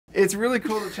It's really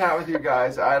cool to chat with you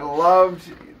guys. I loved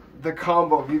the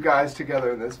combo of you guys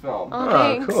together in this film.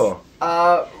 Oh, cool.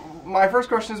 My first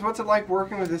question is, what's it like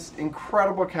working with this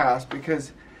incredible cast?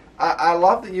 Because I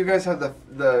love that you guys have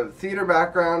the theater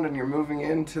background and you're moving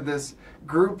into this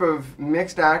group of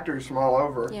mixed actors from all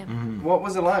over. Yeah. Mm-hmm. What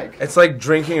was it like? It's like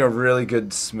drinking a really good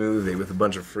smoothie with a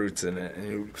bunch of fruits in it, and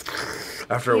you,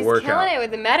 after a workout. He's killing it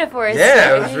with the metaphors.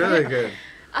 Yeah, it was really good.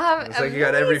 It's like you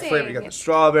got every flavor. You got the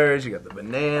strawberries, you got the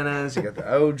bananas, you got the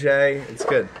OJ. It's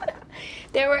good.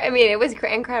 It was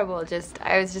incredible.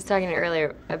 I was just talking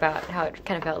earlier about how it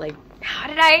kind of felt like, how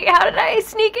did I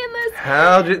sneak in this?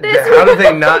 How did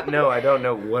they not know? I don't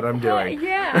know what I'm doing.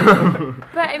 Yeah.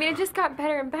 But it just got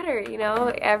better and better.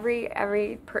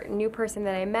 Every new person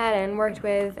that I met and worked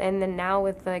with, and then now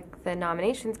with the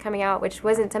nominations coming out, which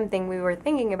wasn't something we were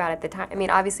thinking about at the time.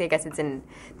 Obviously, I guess it's in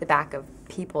the back of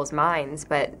people's minds,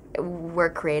 but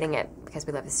we're creating it because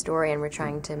we love the story and we're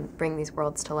trying to bring these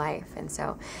worlds to life, and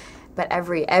so. But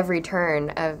every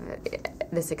turn of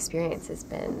this experience has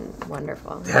been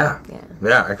wonderful. Yeah,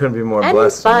 I couldn't be more and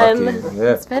blessed. Fun. And lucky.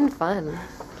 Yeah. It's been fun.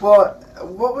 Well,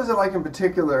 what was it like in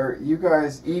particular? You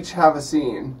guys each have a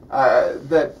scene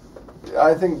that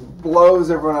I think blows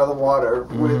everyone out of the water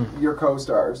with your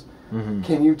co-stars. Mm-hmm.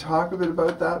 Can you talk a bit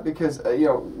about that? Because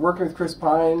working with Chris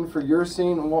Pine for your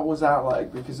scene, what was that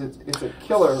like? Because it's a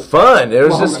killer. Fun. It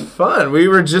was just fun. We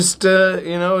were just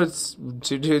it's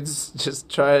two dudes just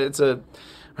try. It's a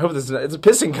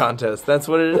pissing contest. That's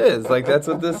what it is. Like that's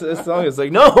what this song is.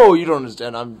 Like, no, you don't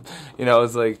understand.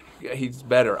 It's like he's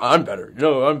better. I'm better.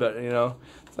 No, I'm better.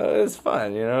 So it's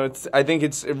fun. I think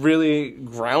it's really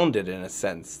grounded in a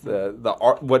sense. The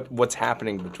art, what's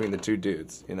happening between the two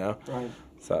dudes. Right.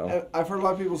 So I've heard a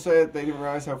lot of people say that they didn't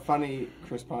realize how funny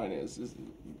Chris Pine is.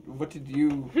 What did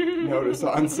you notice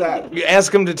on set? You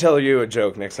ask him to tell you a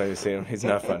joke next time you see him. He's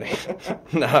not funny.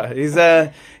 No, he's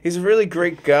a really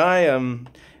great guy.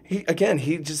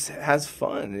 He just has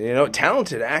fun.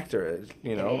 Talented actor.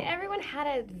 Everyone had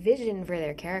a vision for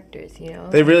their characters.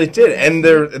 They really did, and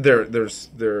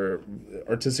their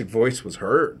artistic voice was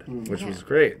heard, which was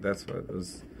great. That's what it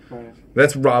was. Right.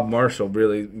 That's Rob Marshall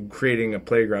really creating a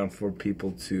playground for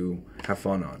people to have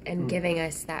fun on. And giving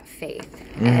us that faith.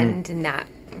 And that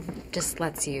just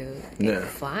lets you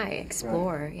fly,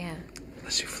 explore,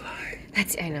 Lets you fly.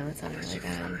 I know, it sounds really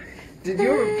bad. Did you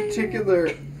have a particular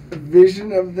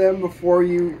vision of them before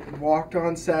you walked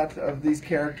on set of these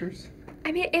characters?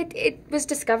 It was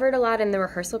discovered a lot in the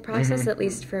rehearsal process, at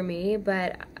least for me,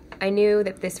 but I knew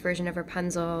that this version of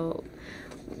Rapunzel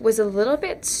was a little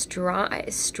bit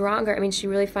stronger. She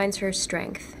really finds her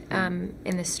strength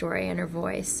in the story and her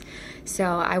voice. So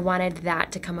I wanted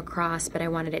that to come across, but I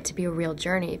wanted it to be a real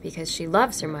journey because she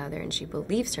loves her mother and she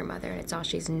believes her mother and it's all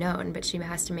she's known, but she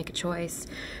has to make a choice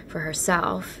for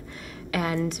herself.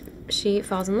 And she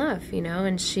falls in love,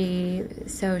 and she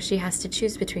has to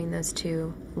choose between those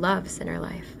two loves in her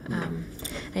life. And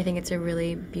I think it's a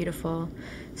really beautiful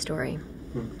story.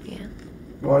 Yeah.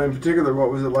 Well, in particular,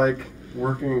 what was it like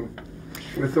working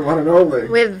with the one and only?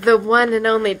 With the one and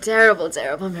only terrible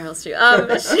Meryl Streep.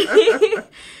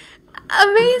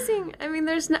 Amazing.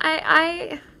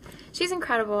 She's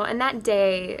incredible. And that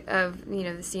day of,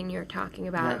 the scene you're talking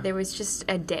about, there was just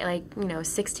a day,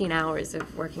 16 hours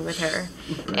of working with her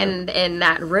in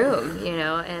that room,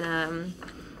 and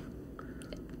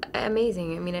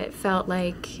amazing. It felt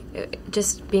like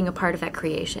just being a part of that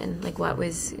creation, like what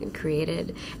was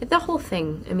created. The whole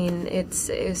thing, it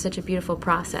was such a beautiful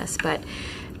process, but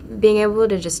being able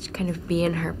to just kind of be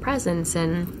in her presence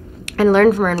and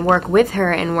learn from her and work with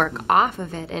her and work off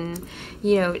of it, and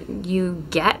you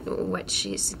get what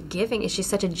she's giving. She's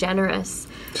such a generous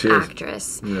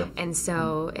actress, and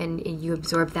so you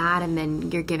absorb that, and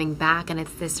then you're giving back, and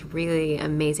it's this really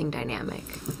amazing dynamic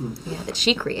that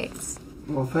she creates.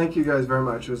 Well, thank you guys very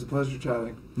much. It was a pleasure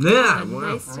chatting. Yeah,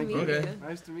 Nice to meet you.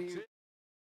 Nice to meet you.